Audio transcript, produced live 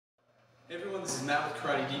Hey everyone, this is Matt with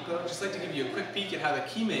Karate Depot. I'd just like to give you a quick peek at how the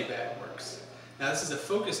Kime bag works. Now this is a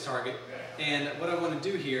focus target, and what I want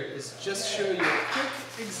to do here is just show you a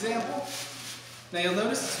quick example. Now you'll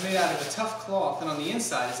notice it's made out of a tough cloth, and on the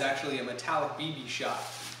inside is actually a metallic BB shot.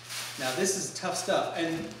 Now this is tough stuff,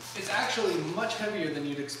 and it's actually much heavier than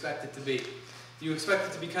you'd expect it to be. You expect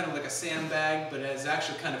it to be kind of like a sandbag, but it's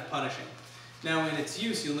actually kind of punishing. Now in its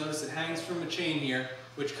use, you'll notice it hangs from a chain here,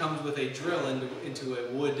 which comes with a drill into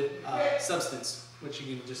a wood substance, which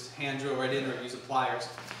you can just hand drill right in or use pliers.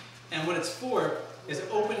 And what it's for is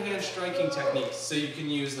open hand striking techniques. So you can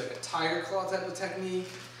use like a tiger claw type of technique,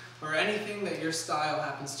 or anything that your style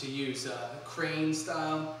happens to use, crane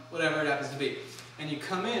style, whatever it happens to be. And you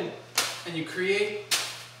come in and you create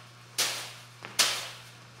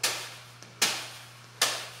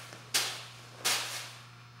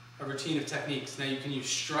a routine of techniques. Now you can use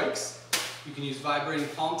strikes. You can use vibrating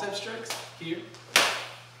palm type strikes here.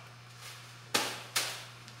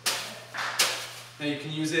 Now you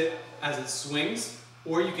can use it as it swings,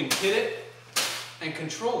 or you can hit it and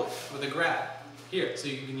control it with a grab here. So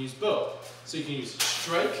you can use both. So you can use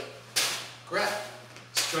strike, grab,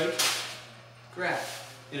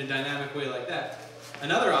 in a dynamic way like that.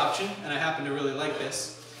 Another option, and I happen to really like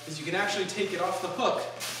this, is you can actually take it off the hook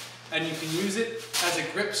and you can use it as a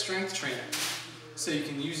grip strength trainer. So you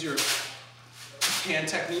can use your hand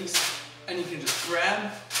techniques, and you can just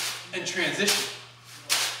grab and transition.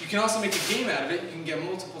 You can also make a game out of it. You can get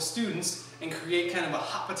multiple students and create kind of a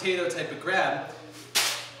hot potato type of grab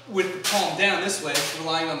with the palm down this way,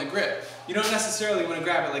 relying on the grip. You don't necessarily want to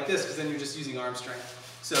grab it like this, because then you're just using arm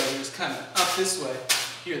strength. So you're just kind of up this way,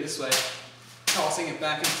 here this way, tossing it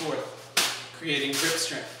back and forth, creating grip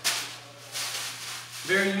strength.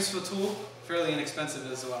 Very useful tool, fairly inexpensive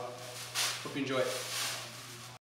as well. Hope you enjoy it.